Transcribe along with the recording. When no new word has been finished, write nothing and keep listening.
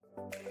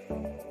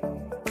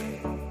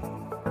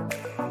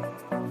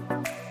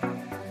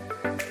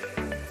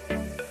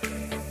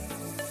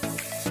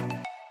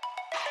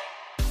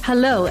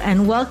Hello,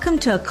 and welcome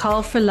to A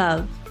Call for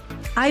Love.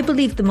 I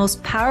believe the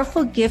most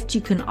powerful gift you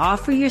can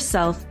offer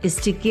yourself is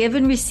to give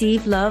and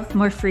receive love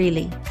more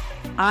freely.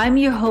 I'm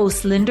your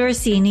host, Linda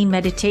Orsini,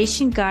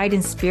 meditation guide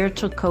and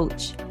spiritual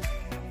coach.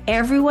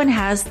 Everyone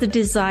has the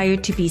desire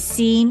to be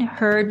seen,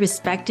 heard,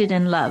 respected,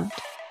 and loved.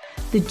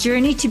 The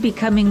journey to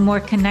becoming more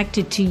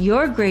connected to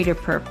your greater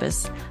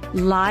purpose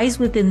lies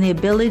within the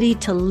ability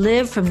to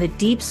live from the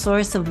deep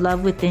source of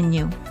love within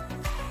you.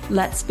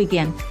 Let's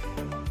begin.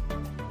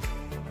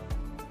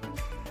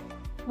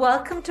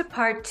 Welcome to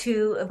part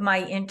 2 of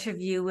my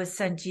interview with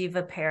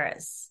Sanjeewa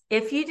Paris.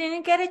 If you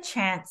didn't get a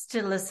chance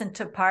to listen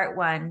to part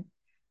 1,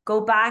 go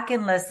back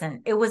and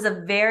listen. It was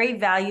a very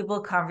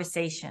valuable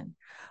conversation.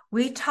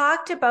 We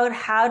talked about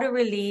how to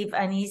relieve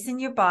unease in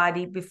your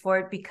body before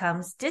it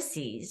becomes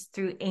disease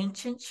through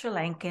ancient Sri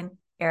Lankan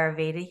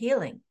Ayurveda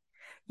healing.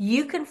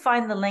 You can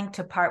find the link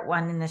to part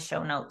 1 in the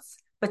show notes.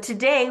 But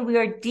today we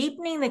are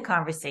deepening the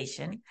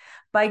conversation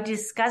by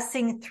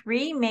discussing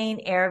 3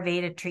 main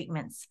Ayurveda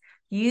treatments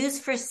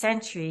used for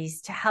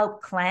centuries to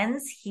help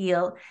cleanse,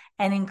 heal,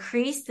 and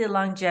increase the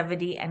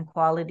longevity and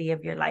quality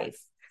of your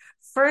life.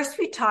 First,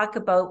 we talk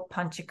about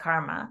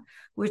Panchakarma,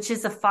 which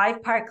is a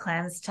 5-part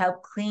cleanse to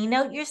help clean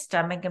out your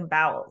stomach and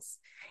bowels.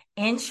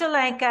 In Sri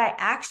Lanka, I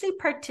actually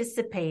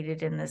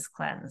participated in this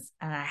cleanse,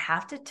 and I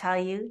have to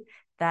tell you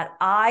that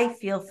I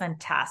feel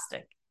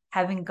fantastic,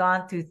 having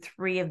gone through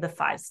 3 of the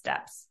 5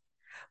 steps.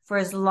 For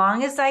as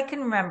long as I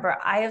can remember,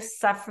 I have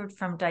suffered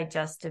from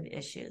digestive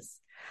issues.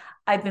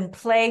 I've been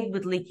plagued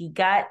with leaky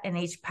gut and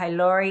H.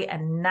 pylori, a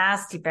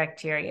nasty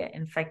bacteria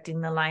infecting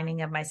the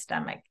lining of my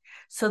stomach.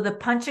 So the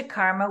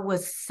Panchakarma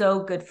was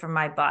so good for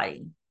my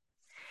body.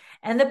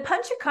 And the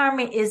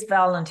Panchakarma is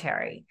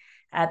voluntary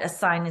at a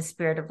sign and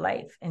spirit of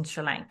life in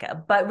Sri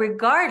Lanka. But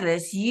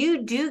regardless,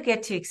 you do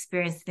get to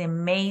experience the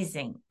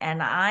amazing,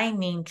 and I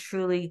mean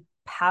truly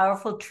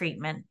powerful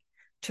treatment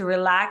to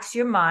relax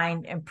your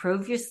mind,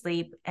 improve your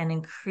sleep, and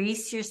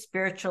increase your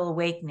spiritual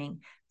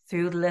awakening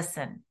through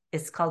listen.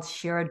 It's called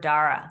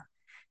Shirodhara.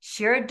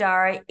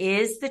 Shirodhara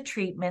is the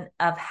treatment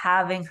of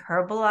having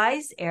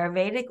herbalized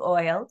Ayurvedic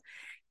oil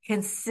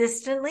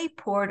consistently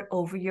poured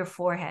over your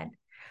forehead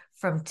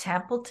from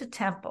temple to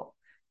temple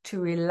to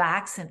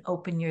relax and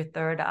open your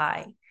third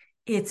eye.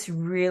 It's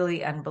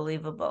really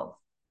unbelievable.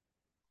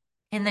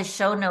 In the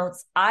show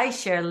notes, I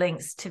share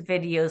links to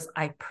videos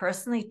I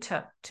personally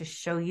took to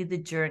show you the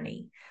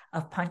journey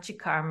of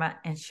Panchakarma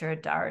and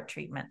Shirodhara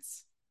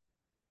treatments.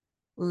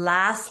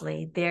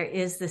 Lastly, there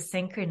is the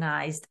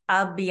synchronized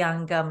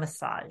Abhyanga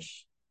massage.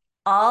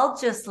 I'll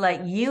just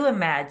let you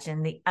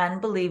imagine the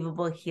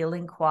unbelievable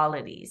healing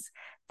qualities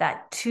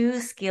that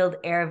 2 skilled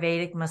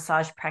Ayurvedic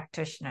massage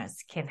practitioners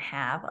can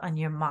have on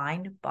your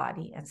mind,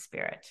 body, and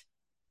spirit.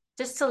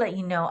 Just to let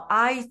you know,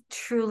 I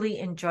truly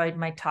enjoyed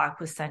my talk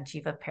with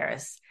Sanjeewa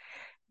Paris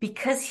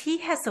because he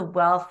has a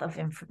wealth of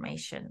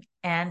information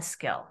and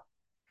skill.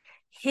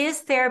 His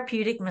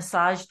therapeutic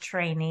massage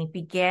training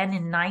began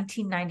in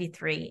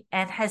 1993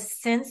 and has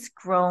since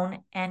grown,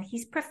 and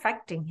he's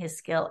perfecting his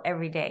skill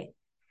every day.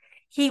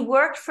 He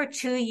worked for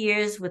 2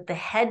 years with the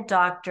head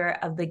doctor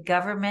of the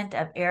Government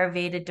of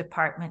Ayurveda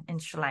Department in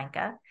Sri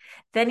Lanka.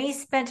 Then he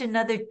spent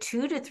another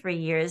 2 to 3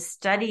 years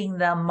studying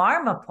the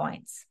marma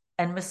points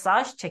and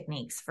massage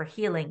techniques for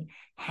healing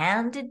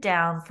handed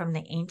down from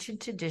the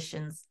ancient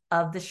traditions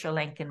of the Sri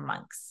Lankan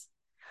monks.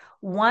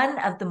 One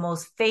of the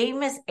most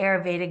famous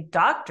Ayurvedic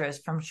doctors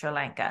from Sri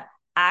Lanka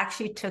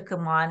actually took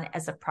him on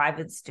as a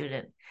private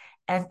student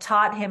and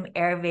taught him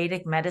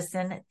Ayurvedic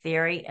medicine,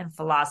 theory, and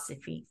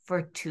philosophy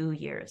for 2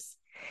 years.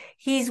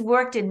 He's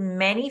worked in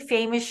many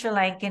famous Sri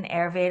Lankan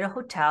Ayurveda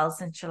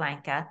hotels in Sri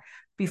Lanka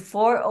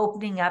before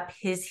opening up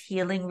his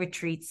healing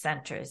retreat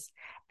centers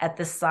at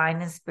the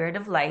Sign and Spirit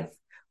of Life,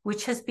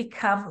 which has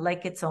become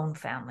like its own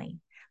family.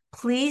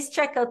 Please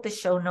check out the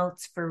show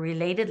notes for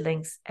related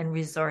links and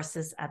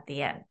resources at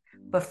the end.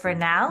 But for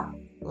now,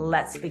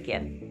 let's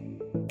begin.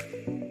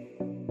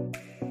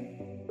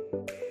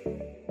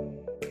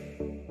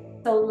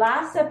 So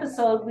last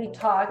episode, we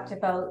talked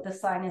about the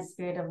sign and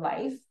spirit of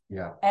life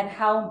and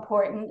how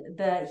important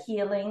the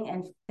healing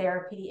and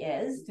therapy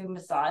is through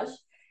massage.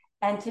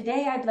 And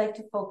today I'd like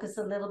to focus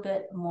a little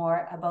bit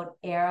more about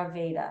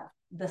Ayurveda,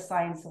 the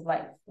science of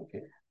life.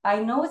 Okay. I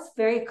know it's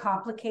very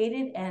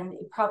complicated and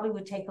it probably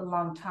would take a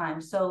long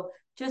time. So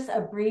just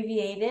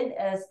abbreviate it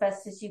as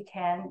best as you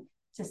can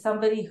to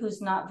somebody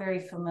who's not very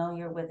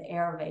familiar with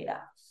Ayurveda.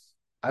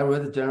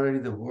 Ayurveda generally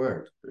the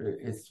word,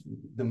 it's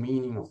the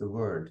meaning of the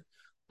word.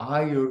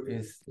 Ayur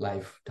is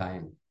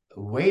lifetime.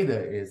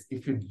 Veda is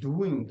if you're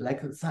doing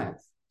like a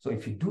science. So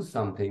if you do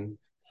something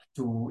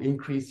to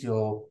increase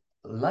your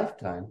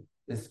lifetime,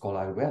 it's called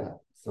Ayurveda.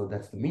 So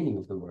that's the meaning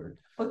of the word.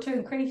 Well, to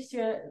increase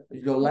your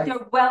life,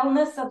 your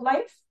wellness of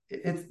life?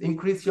 It's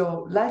increase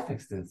your life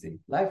expectancy,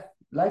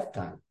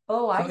 lifetime.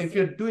 Oh, I see. If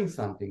you're doing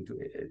something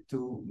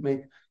to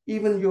make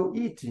even your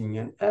eating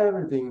and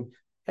everything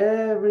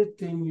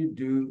you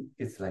do,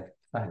 it's like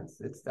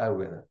science. It's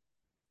Ayurveda.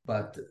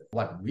 But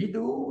what we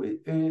do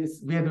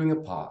is we are doing a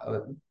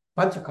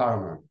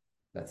Panchakarma.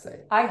 let's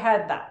say. I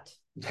had that.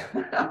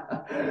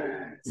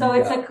 So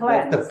yeah, it's a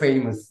cleanse. That's the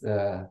famous,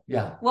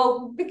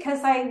 Well,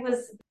 because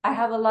I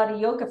have a lot of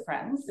yoga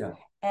friends,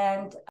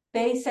 and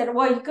they said,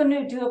 well, you're going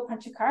to do a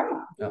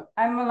panchakarma. Yeah.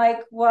 I'm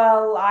like,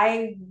 well,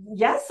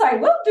 yes, I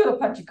will do a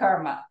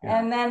panchakarma. Yeah.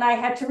 And then I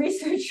had to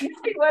research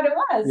really what it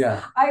was.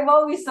 Yeah. I'm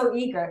always so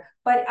eager,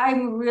 but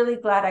I'm really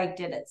glad I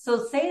did it.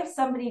 So say if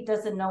somebody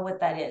doesn't know what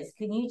that is,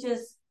 can you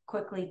just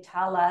quickly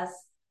tell us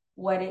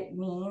what it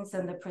means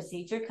and the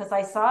procedure? Because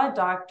I saw a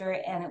doctor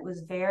and it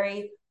was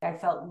I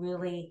felt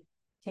really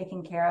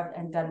taken care of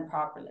and done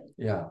properly.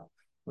 Yeah.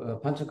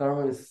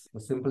 Panchakarma is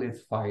simply,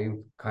 it's 5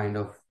 kind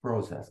of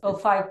process. Oh,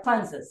 5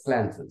 cleanses.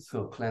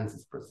 So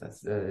cleanses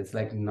process. It's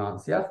like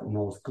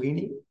nose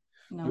cleaning.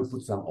 You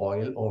put some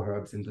oil or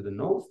herbs into the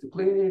nose to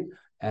clean it.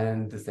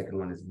 And the second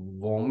one is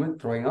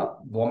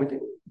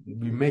vomiting.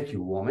 We make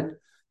you vomit.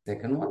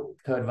 Second one.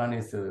 Third one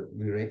is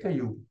vireka.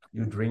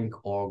 You drink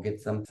or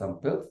get some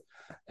pills,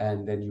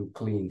 and then you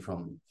clean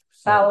from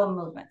bowel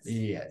movements.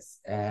 Yes.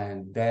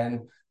 And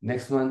then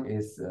next one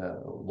is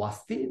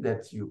vasti,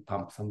 that you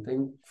pump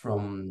something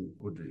from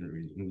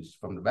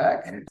the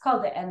back. It's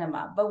called the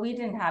enema, but we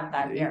didn't have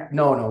that here.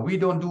 No, we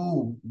don't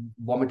do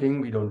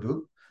vomiting. We don't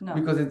do. No.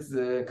 Because it's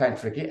kind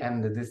of tricky,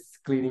 and this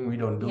cleaning we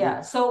don't do.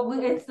 Yeah, so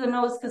it's the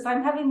nose, because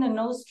I'm having the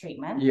nose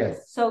treatment.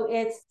 Yes. So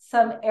it's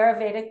some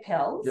Ayurvedic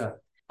pills. Yeah.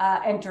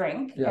 And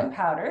drink and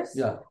powders,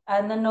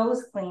 and the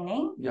nose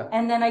cleaning,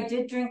 and then I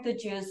did drink the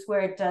juice where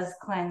it does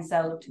cleanse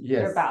out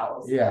your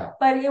bowels. Yeah,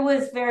 but it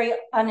was very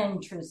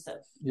unintrusive.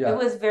 Yeah, it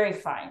was very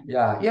fine.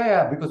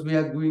 Yeah, because we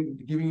are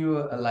giving you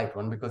a light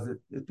one, because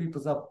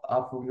people's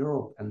are from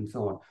Europe and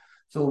so on.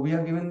 So we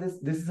are given this.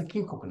 This is a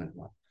king coconut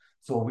one.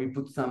 So we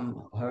put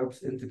some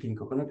herbs into king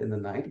coconut in the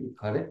night. We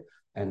cut it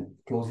and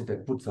close it,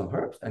 and put some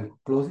herbs and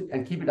close it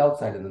and keep it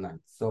outside in the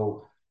night.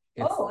 So.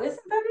 Isn't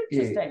that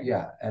interesting?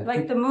 Yeah. And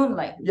like the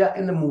moonlight. Yeah,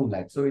 in the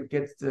moonlight. So it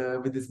gets,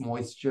 with this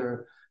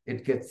moisture,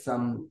 it gets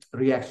some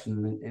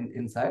reaction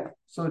inside.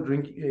 So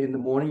drink in the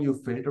morning, you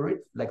filter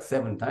it like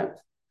 7 times.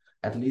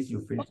 At least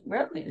you filter. Oh,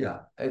 really? Yeah.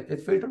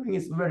 Filtering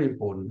is very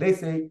important. They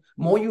say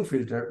more you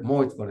filter,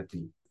 more it's going to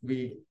clean.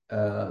 We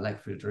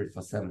filter it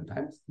for 7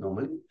 times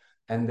normally.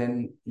 And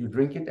then you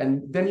drink it,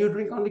 and then you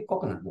drink only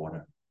coconut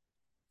water.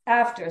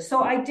 After.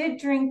 So I did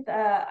drink,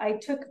 I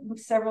took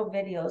several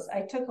videos.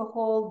 I took a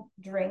whole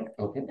drink.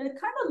 Okay. It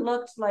kind of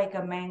looked like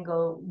a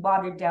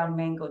watered down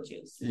mango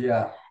juice.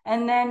 Yeah.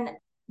 And then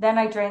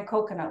I drank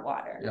coconut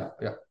water.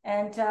 Yeah.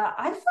 And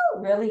I felt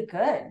really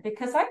good,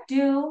 because I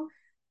do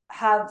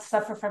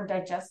suffer from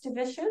digestive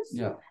issues.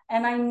 Yeah.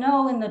 And I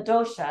know in the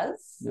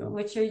doshas,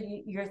 which are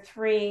your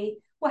 3,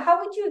 well,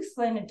 how would you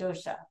explain a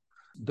dosha?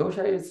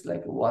 Dosha is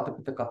like Vata,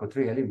 Pitta, Kapha,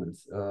 3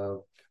 elements.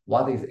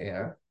 Vata is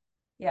air.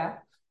 Yeah.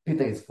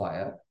 Pitta is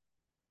fire,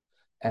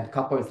 and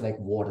Kapha is like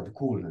water, the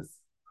coolness.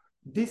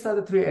 These are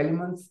the 3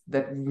 elements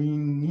that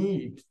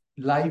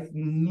life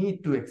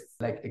need to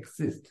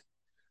exist.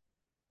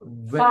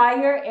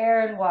 Fire,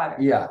 air, and water.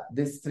 Yeah,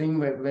 this thing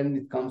when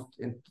it comes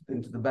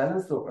into the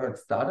balance, so Earth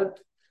started,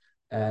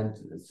 and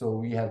so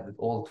we have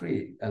all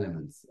 3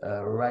 elements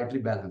rightly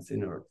balanced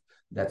in Earth.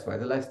 That's why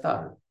the life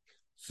started.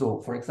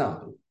 So, for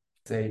example,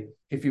 say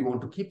if you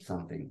want to keep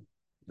something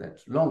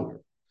that's long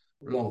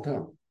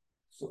term.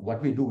 So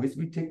what we do is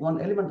we take 1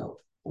 element out.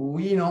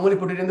 We normally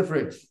put it in the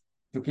fridge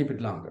to keep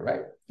it longer,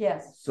 right?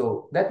 Yes.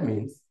 So that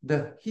means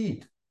the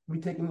heat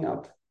we're taking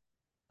out.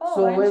 Oh,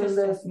 so when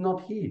there's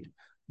not heat,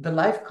 the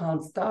life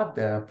can't start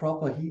there.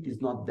 Proper heat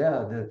is not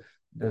there.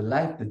 The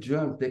life, the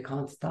germs, they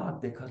can't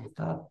start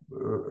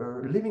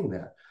living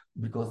there,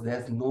 because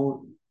there's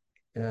not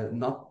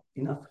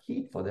enough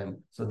heat for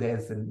them. So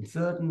there's a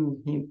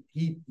certain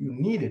heat you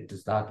needed to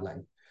start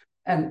life.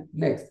 And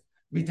next,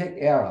 we take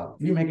air out.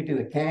 We make it in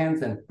the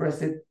cans and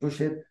press it, push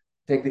it,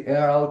 take the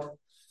air out.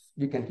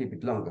 We can keep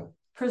it longer.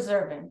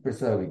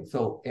 Preserving.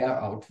 So air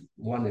out,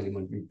 1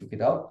 element, we took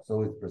it out,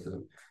 so it's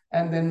preserved.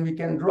 And then we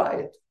can dry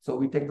it. So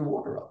we take the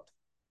water out.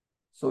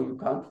 So you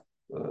can't,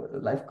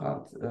 life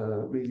can't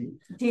really...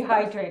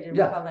 Dehydrated.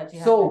 Yeah. We call that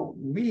dehydrated. So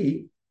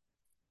we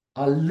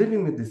are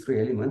living with these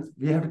 3 elements.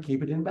 We have to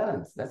keep it in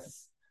balance.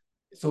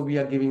 So we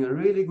are giving a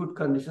really good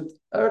condition.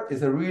 Earth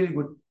is a really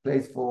good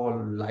place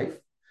for life.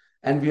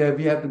 And we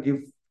have to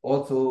give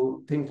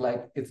also things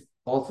like it's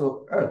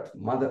also Earth,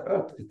 Mother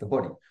Earth is the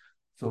body.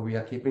 So we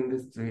are keeping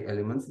these 3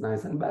 elements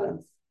nice and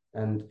balanced.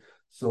 And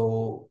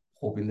so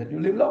hoping that you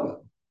live longer.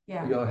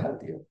 Yeah. You're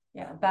healthier.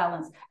 Yeah,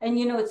 balance. And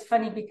it's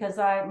funny, because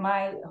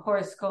my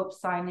horoscope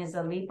sign is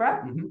a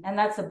Libra, and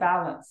that's a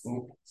balance.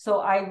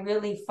 So I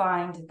really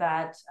find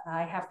that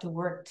I have to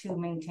work to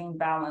maintain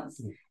balance.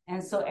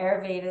 And so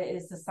Ayurveda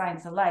is the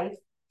science of life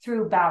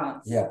through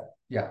balance.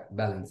 Yeah,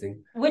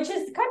 balancing. Which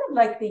is kind of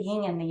like the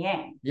yin and the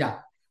yang. Yeah.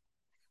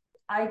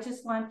 I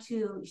just want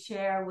to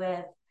share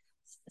with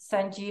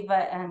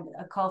Sanjeeva and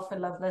A Call for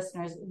Love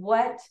listeners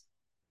what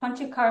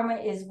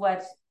Panchakarma is,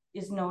 what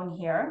is known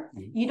here.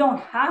 You don't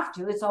have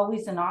to. It's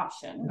always an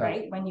option,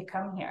 right? When you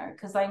come here,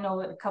 because I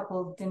know a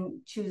couple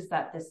didn't choose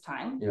that this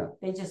time. Yeah.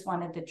 They just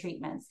wanted the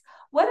treatments.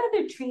 What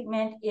other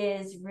treatment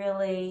is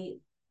really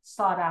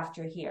sought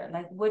after here?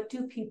 Like, what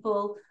do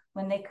people,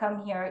 when they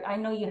come here, I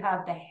know you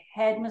have the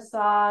head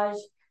massage,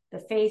 the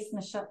face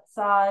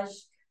massage,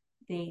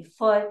 the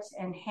foot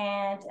and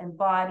hand and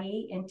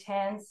body,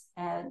 intense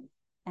and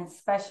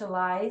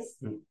specialized.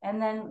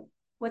 And then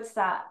what's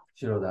that?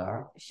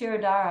 Shirodhara.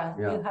 Shirodhara.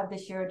 Yeah. You have the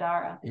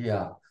Shirodhara.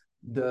 Yeah.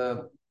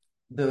 The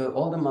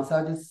all the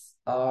massages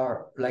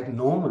are like,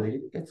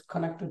 normally it's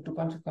connected to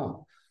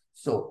Panchakarma.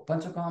 So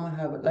Panchakarma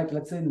have, like,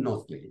 let's say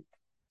nose cleaning.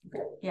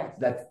 Okay. Yes.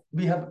 That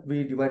we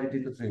divide it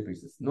into three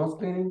pieces. Nose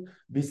cleaning,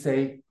 we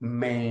say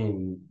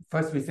main.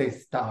 First we say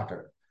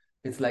starter.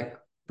 It's like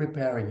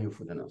preparing you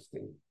for the nose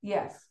cleaning.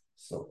 Yes.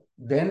 So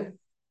then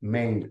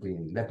main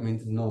cleaning, that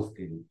means nose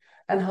cleaning,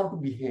 and how to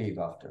behave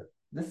after.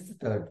 This is the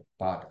third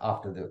part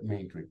after the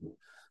main treatment.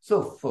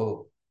 So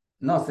for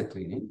nose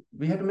cleaning,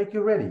 we have to make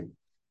you ready.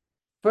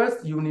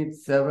 First, you need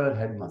several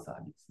head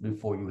massages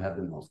before you have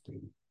the nose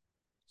cleaning.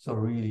 So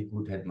really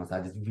good head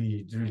massages.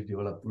 We really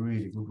develop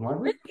really good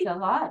ones. Really a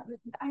lot.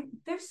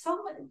 There's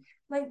so much,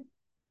 like,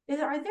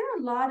 are there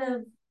a lot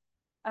of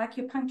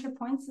acupuncture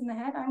points in the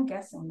head? I'm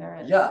guessing there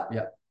is. Yeah.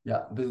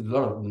 There's a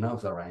lot of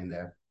nerves around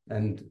there.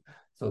 And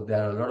so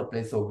there are a lot of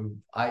places. So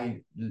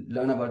I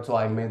learn about, so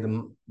I made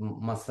the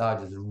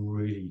massages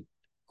really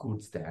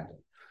good standard.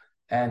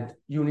 And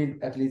you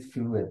need at least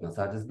few head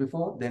massages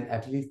before, then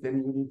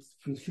you need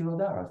few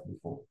Shirodharas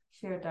before.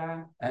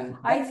 Shirodhara. And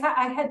I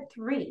had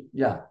 3.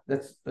 Yeah,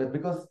 that's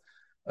because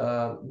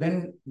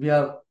then we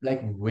are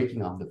like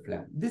waking up the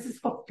phlegm. This is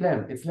for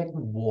phlegm. It's like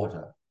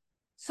water.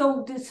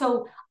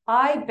 So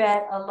I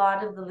bet a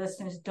lot of the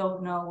listeners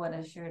don't know what a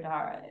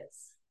Shirodhara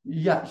is.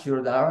 Yeah,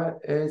 Shirodhara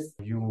is,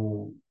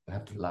 you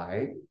have to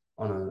lie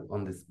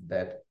on this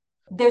bed.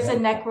 There's a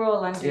neck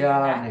roll under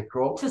your neck neck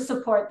roll to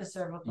support the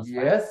cervical spine.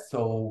 Yes,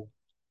 so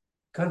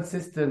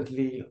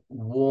consistently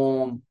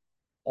warm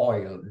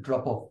oil,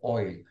 drop of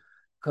oil,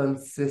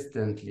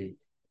 consistently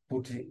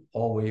put it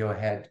over your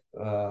head.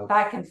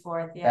 Back and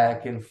forth, yeah.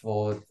 Back and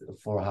forth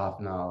for half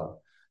an hour.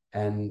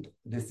 And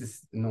this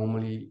is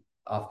normally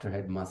after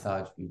head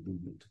massage, we do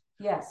it.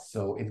 Yes.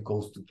 So it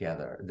goes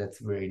together. That's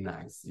very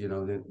nice. You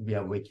know, we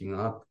are waking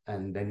up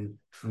and then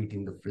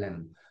treating the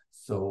phlegm.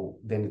 So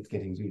then it's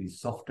getting really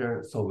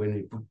softer. So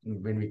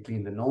when we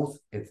clean the nose,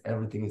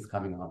 everything is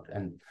coming out,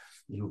 and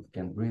you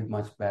can breathe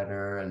much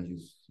better, and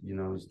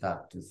you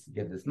start to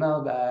get the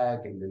smell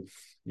back, and then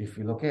you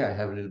feel okay. I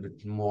have a little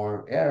bit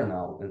more air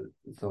now, and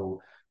so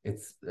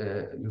it's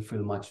you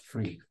feel much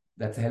free.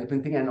 That's a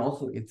helping thing, and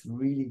also it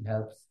really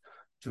helps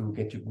to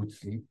get you good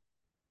sleep.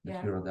 The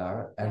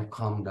Shirodhara, and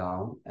calm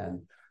down,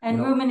 and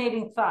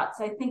ruminating thoughts.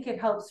 I think it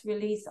helps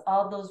release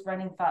all those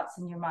running thoughts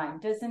in your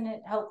mind. Doesn't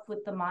it help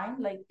with the mind?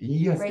 Like,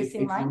 yes,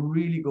 racing it mind?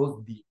 really goes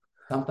deep.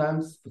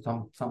 Sometimes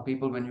for some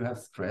people, when you have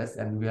stress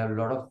and we have a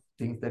lot of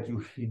things that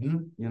you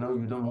hidden, you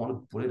don't want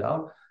to put it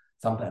out.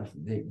 Sometimes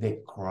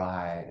they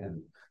cry,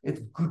 and it's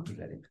good to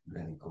let it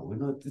go.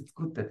 It's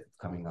good that it's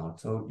coming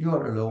out. So you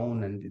are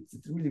alone, and it's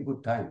a really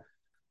good time.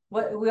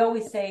 What we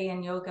always say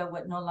in yoga,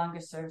 what no longer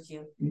serves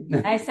you.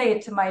 And I say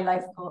it to my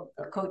life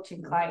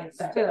coaching clients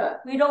too.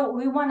 We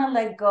want to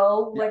let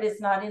go what is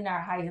not in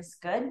our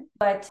highest good.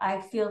 But I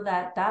feel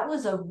that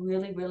was a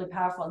really, really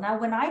powerful. Now,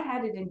 when I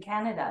had it in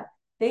Canada,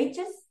 they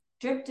just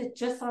dripped it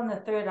just on the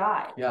third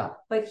eye. Yeah.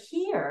 But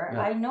here,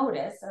 I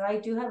noticed, and I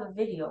do have a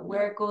video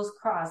where it goes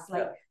cross,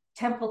 like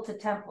temple to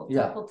temple,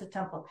 temple to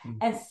temple,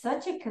 and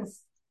such a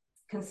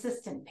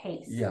consistent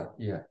pace. Yeah.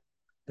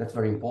 That's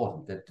very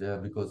important.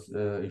 That because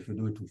if you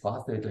do it too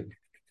fast, it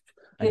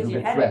gives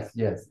you headache.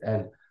 Yes,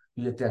 and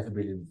it has to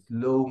be a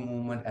slow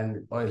movement, and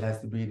the oil has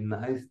to be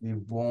nicely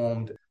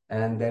warmed,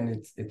 and then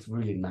it's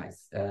really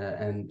nice,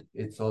 and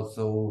it's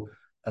also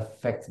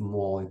affects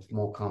more. It's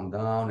more calm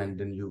down, and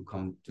then you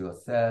come to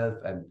yourself,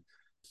 and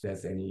if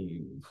there's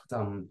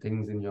some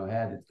things in your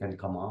head, it can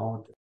come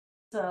out.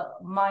 It's a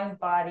mind,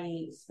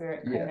 body,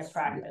 spirit kind of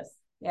practice.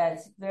 Yeah,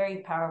 it's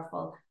very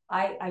powerful.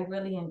 I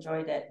really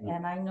enjoyed it,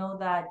 and I know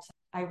that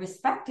I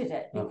respected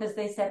it because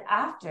they said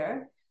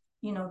after,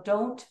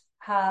 don't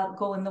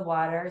go in the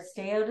water,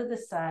 stay out of the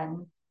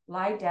sun,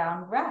 lie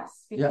down,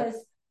 rest, because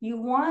you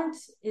want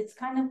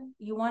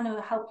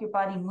to help your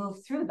body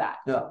move through that.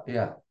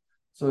 Yeah.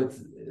 So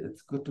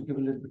it's good to give a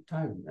little bit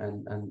time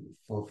and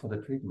for the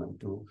treatment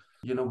to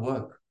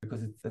work,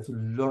 because there's a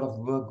lot of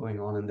work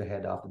going on in the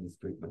head after this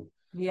treatment.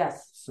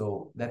 Yes.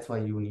 So that's why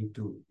you need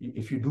to,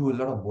 if you do a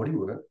lot of body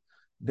work,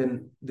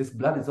 then this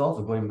blood is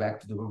also going back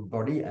to the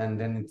body,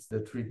 and then the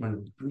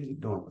treatment really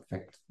don't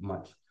affect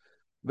much.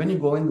 When you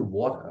go in the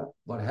water,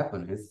 what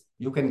happens is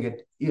you can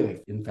get ear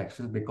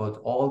infections because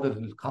all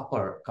the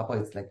copper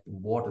is like the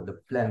water, the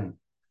phlegm,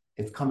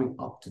 it's coming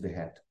up to the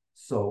head.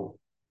 So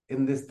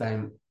in this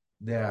time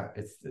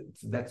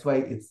that's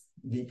why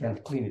we can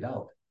clean it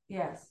out.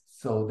 Yes.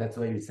 So that's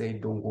why we say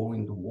don't go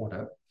in the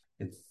water.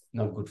 It's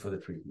not good for the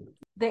treatment.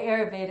 The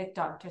Ayurvedic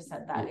doctor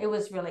said that. It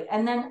was really,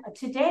 and then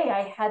today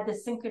I had the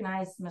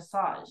synchronized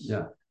massage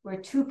where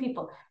 2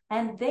 people,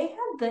 and they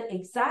had the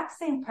exact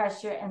same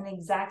pressure and the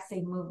exact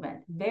same movement.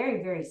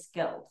 Very, very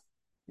skilled.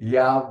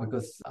 Yeah,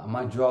 because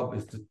my job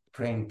is to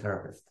train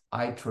therapists.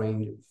 I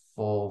trained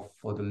for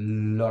the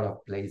lot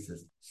of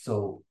places.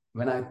 So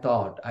when I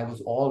thought I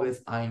was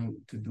always eyeing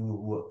to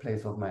do a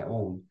place of my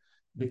own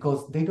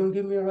because they don't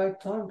give me a right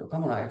time to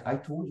come on. I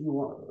told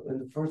you in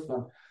the first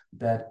one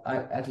that I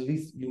at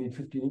least you need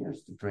 15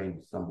 years to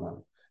train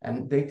someone.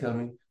 And they tell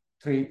me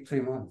three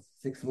months,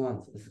 6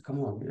 months. I said, come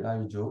on,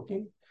 are you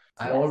joking?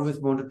 I always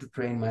wanted to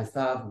train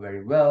myself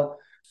very well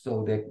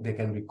so they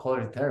can be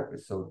quality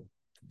therapists. So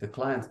the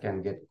clients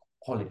can get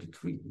quality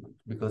treatment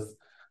because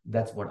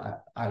that's what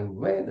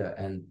Ayurveda,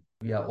 and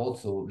we are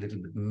also a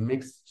little bit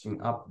mixing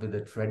up with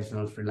the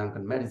traditional Sri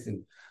Lankan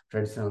medicine,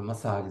 traditional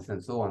massages,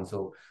 and so on.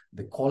 So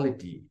the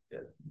quality,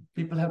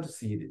 people have to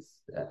see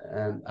this,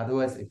 and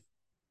otherwise,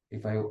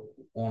 if I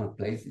own a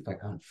place, if I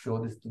can't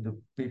show this to the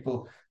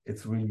people,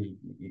 it's really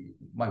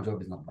my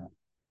job is not done.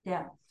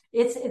 Yeah,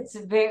 it's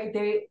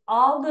very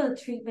all the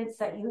treatments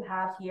that you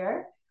have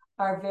here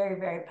are very,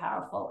 very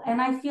powerful.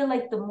 And I feel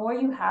like the more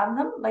you have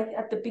them, like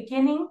at the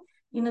beginning,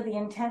 the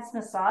intense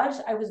massage,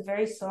 I was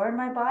very sore in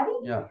my body.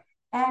 Yeah.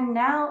 And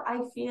now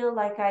I feel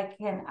like I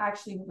can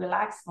actually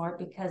relax more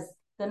because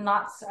the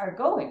knots are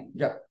going.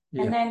 Yeah.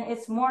 Yeah. And then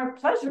it's more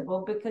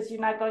pleasurable because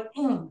you're not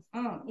going,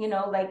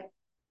 like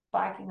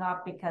backing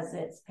off because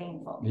it's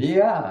painful.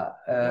 Yeah.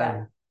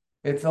 Yeah.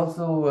 It's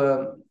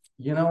also,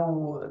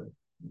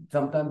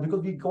 sometimes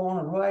because we go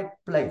on a right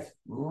place,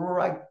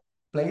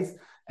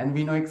 and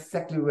we know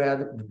exactly where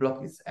the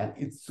block is, and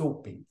it's so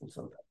painful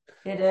sometimes.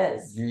 It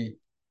is.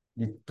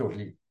 We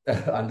totally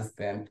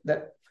understand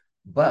that,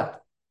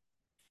 but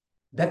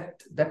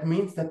that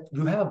means that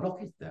you have a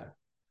blockage there.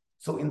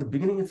 So in the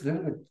beginning, it's a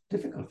little bit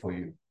difficult for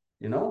you,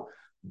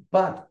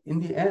 but in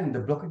the end, the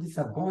blockages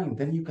are going.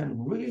 Then you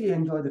can really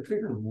enjoy the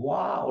treatment.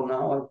 Wow,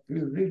 now I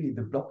feel really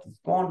the block is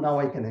gone. Now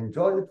I can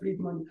enjoy the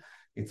treatment.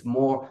 It's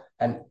more,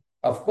 and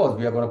of course,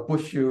 we are going to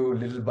push you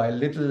little by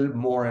little,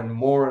 more and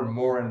more and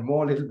more and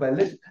more, little by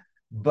little.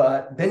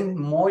 But then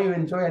more you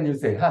enjoy and you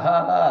say, ha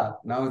ha ha,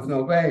 now it's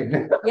no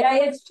pain. Yeah,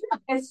 it's true.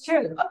 It's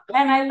true.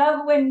 And I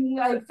love when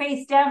you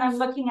face down, I'm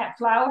looking at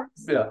flowers.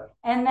 Yeah.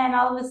 And then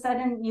all of a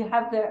sudden you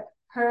have the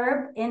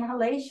herb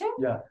inhalation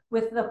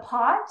with the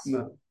pot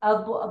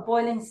of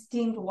boiling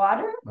steamed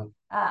water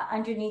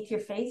underneath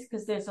your face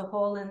because there's a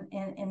hole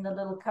in the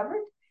little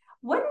cupboard.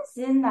 What is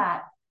in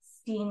that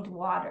steamed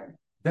water?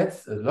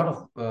 That's a lot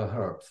of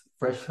herbs,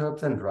 fresh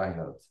herbs and dry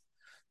herbs.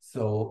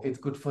 So it's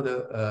good for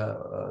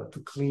the to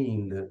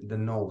clean the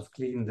nose,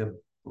 clean the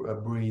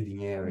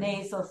breathing area.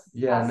 Nasal.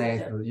 Yeah,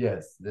 nasal.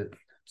 Yes.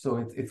 So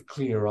it's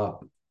clear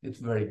up. It's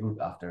very good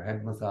after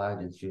head massage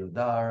and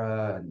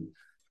Shirodhara and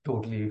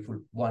totally for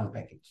one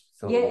package.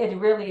 So yeah, it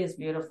really is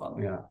beautiful.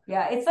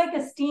 Yeah, it's like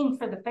a steam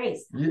for the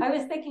face. Yeah. I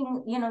was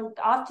thinking,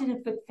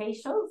 often with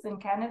facials in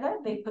Canada,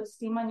 they put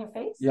steam on your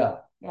face. Yeah.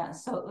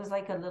 So it was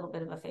like a little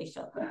bit of a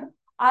facial.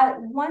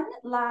 One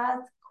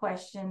last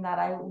question that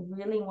I'm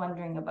really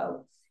wondering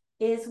about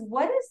is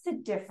what is the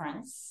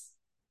difference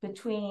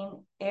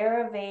between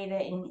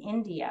Ayurveda in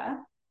India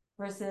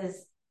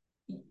versus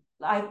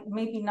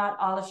maybe not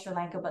all of Sri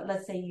Lanka, but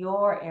let's say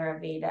your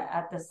Ayurveda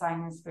at the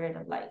Sign and Spirit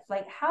of Life.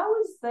 Like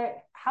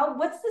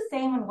what's the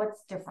same and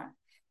what's different?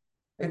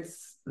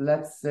 It's,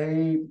 let's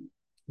say,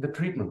 the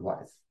treatment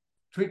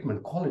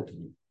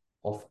quality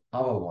of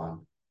our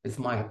one is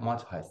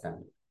much higher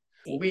standard.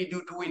 We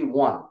do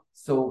 2-in-1.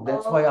 So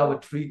that's why our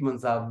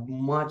treatments are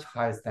much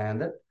higher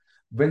standard.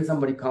 When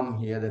somebody come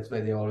here, that's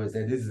why they always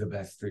say, this is the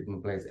best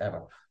treatment place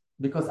ever.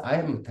 Because I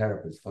am a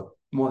therapist for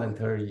more than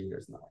 30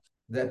 years now.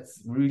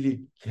 That's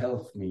really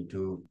helps me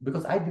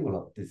because I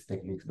developed these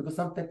techniques, because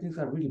some techniques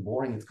are really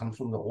boring. It comes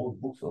from the old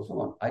books or so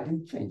on. I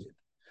didn't change it.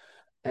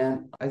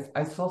 And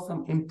I saw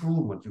some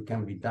improvement you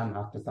can be done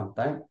after some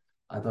time.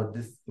 I thought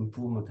this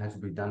improvement has to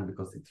be done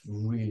because it's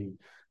really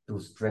do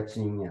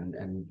stretching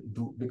and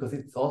do, because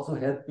it's also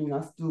helping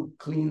us to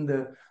clean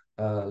the,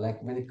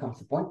 like when it comes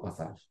to point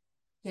massage.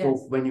 Yes. So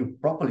when you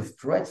properly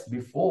stretch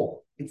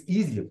before, it's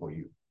easier for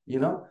you,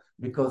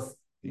 because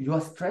you are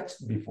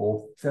stretched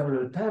before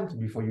several times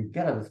before you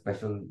get a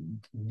special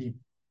deep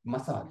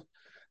massage,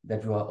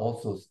 that you are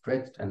also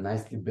stretched and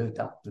nicely built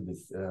up to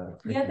this.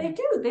 Yeah, they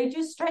do. They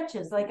do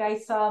stretches. Like I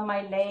saw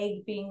my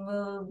leg being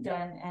moved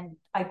and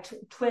I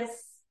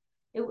twist.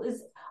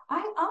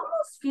 I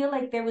almost feel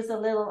like there was a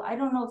little, I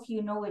don't know if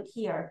you know it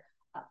here,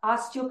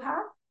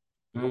 osteopath,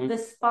 the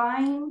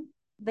spine,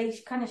 they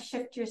kind of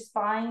shift your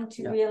spine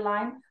to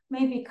realign,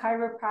 maybe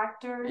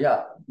chiropractor.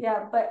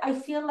 Yeah, but I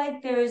feel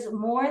like there's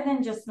more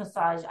than just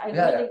massage.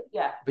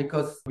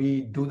 Because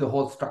we do the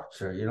whole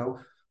structure,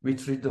 we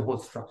treat the whole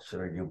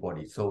structure in your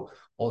body. So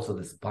also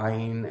the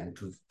spine and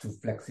to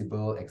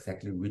flexible,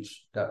 exactly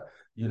which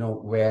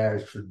where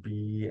it should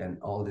be,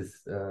 and all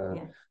this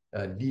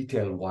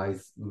detail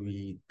wise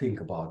we think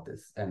about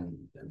this. And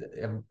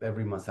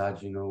every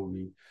massage,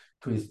 we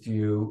twist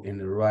you in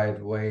the right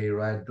way,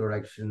 right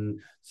direction,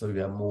 so you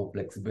have more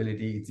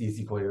flexibility. It's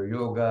easy for your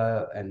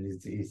yoga, and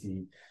it's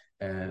easy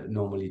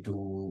normally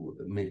to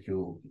make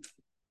you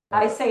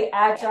I say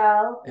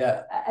agile,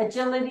 Yeah.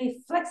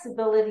 Agility,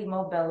 flexibility,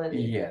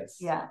 mobility. Yes.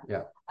 Yeah.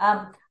 Yeah.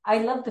 I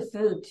love the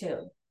food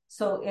too.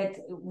 So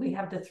we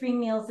have the 3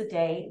 meals a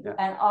day Yeah.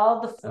 and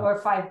all the 4 or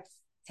 5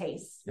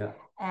 tastes. Yeah.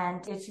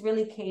 And it's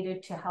really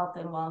catered to health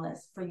and wellness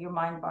for your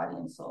mind, body,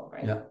 and soul,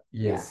 right? Yeah.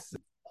 Yes. Yeah.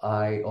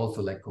 I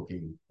also like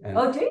cooking. And,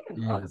 oh, do you?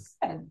 Yes.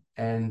 Okay.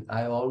 And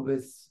I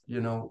always,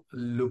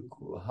 look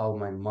how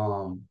my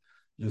mom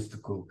used to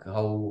cook,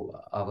 how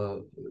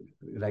our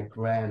like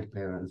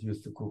grandparents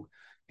used to cook.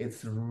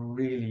 It's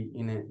really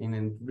in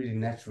a really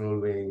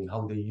natural way,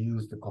 how they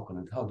use the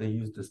coconut, how they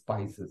use the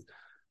spices,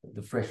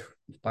 the fresh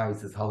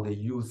spices, how they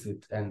use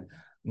it. And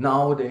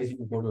nowadays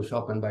you go to a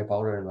shop and buy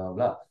powder and blah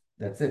blah.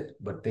 That's it.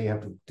 But they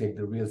have to take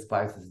the real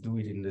spices, do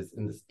it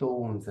in the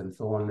stones and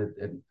so on.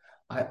 And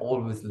I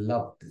always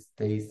love this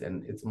taste,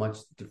 and it's much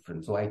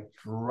different. So I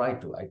try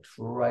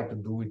to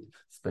do it,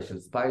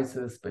 special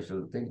spices,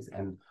 special things.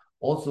 And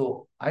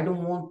also, I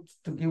don't want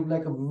to give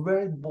like a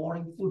very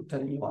boring food,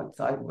 telling you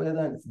outside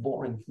whether it's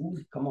boring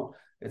food. Come on.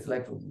 It's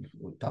like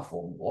tough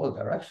from all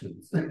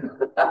directions.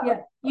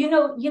 Yeah.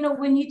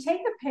 When you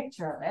take a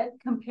picture of it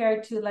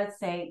compared to, let's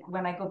say,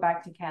 when I go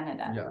back to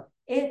Canada, yeah.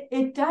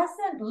 It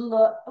doesn't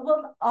look,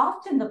 well,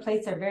 often the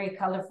plates are very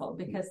colorful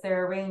because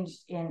they're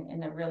arranged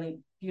in a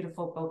really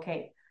beautiful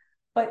bouquet.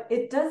 But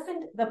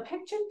the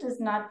picture does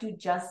not do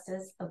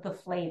justice of the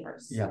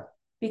flavors. Yeah.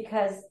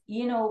 Because,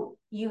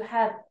 you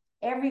have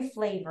every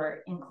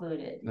flavor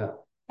included. Yeah.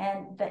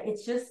 And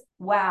it's just,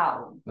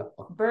 wow,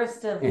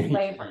 burst of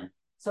flavor.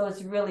 So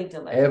it's really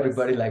delicious.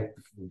 Everybody likes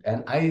the food.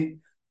 And I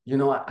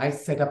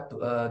set up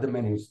the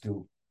menus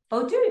too.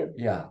 Oh, do you?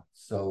 Yeah.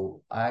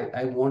 So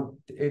I want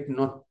it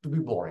not to be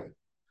boring,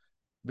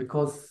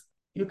 because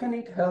you can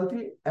eat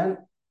healthy and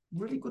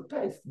really good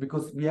taste,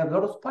 because we have a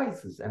lot of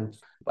spices, and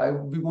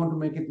we want to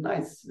make it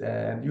nice.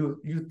 And you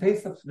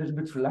taste a little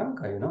bit Sri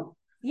Lanka,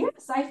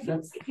 Yes, I feel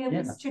like it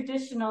was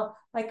traditional.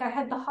 Like I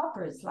had the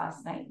hoppers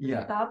last night.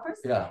 Yeah. The hoppers.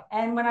 Yeah.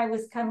 And when I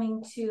was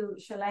coming to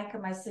Sri Lanka,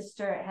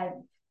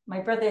 my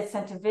brother had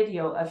sent a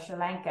video of Sri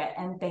Lanka,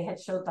 and they had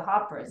showed the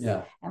hoppers.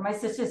 Yeah. And my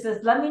sister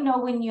says, "Let me know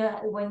when you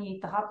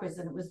eat the hoppers,"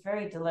 and it was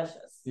very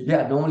delicious.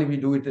 Yeah. Normally we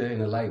do it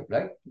in a live,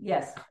 right?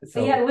 Yes.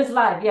 So yeah, it was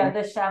live. Yeah,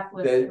 the chef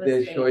was.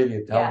 They're showing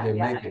it how they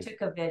make it. I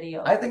took a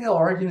video. I think the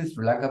origin is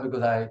Sri Lanka,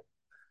 because I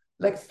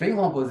like string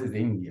hoppers is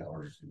India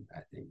origin,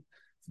 I think.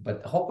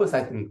 But hoppers,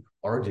 I think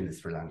origin is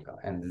Sri Lanka,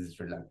 and this is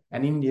Sri Lanka.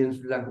 And Indian,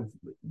 Sri Lanka,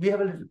 we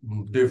have a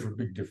little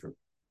big difference.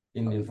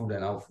 Indian food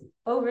and our food.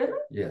 Oh, really?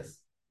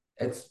 Yes.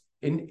 It's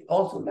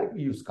also like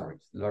we use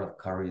curries, a lot of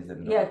curries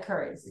and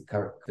curries.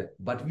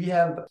 But we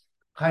have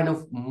kind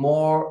of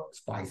more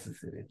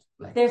spices in it.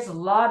 Like, there's a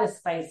lot of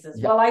spices.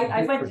 Yeah, well,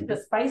 I went to the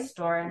spice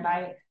store, and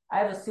I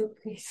have a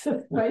suitcase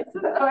of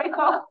spices. So I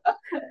thought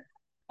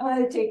I'm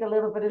going to take a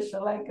little bit of Sri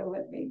Lanka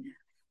with me.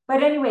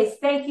 But anyways,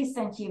 thank you,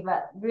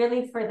 Sanjeewa,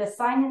 really, for the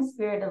sign and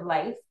spirit of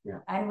life. Yeah.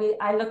 And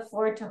I look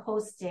forward to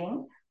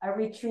hosting a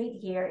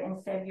retreat here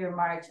in February,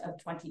 March of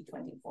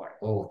 2024.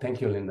 Oh, thank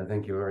you, Linda.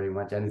 Thank you very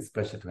much. And it's a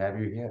pleasure to have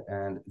you here.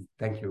 And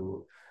thank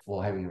you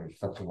for having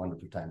such a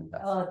wonderful time with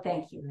us. Oh,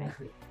 thank you. Thank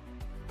you.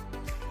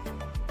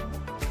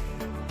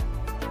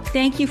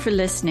 Thank you for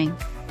listening.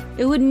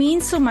 It would mean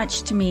so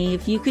much to me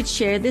if you could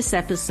share this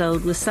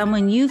episode with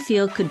someone you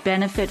feel could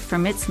benefit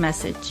from its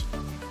message.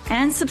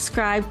 And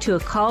subscribe to a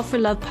Call for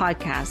Love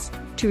podcast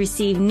to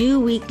receive new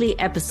weekly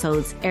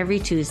episodes every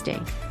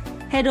Tuesday.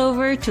 Head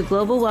over to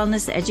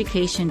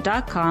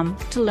globalwellnesseducation.com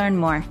to learn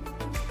more.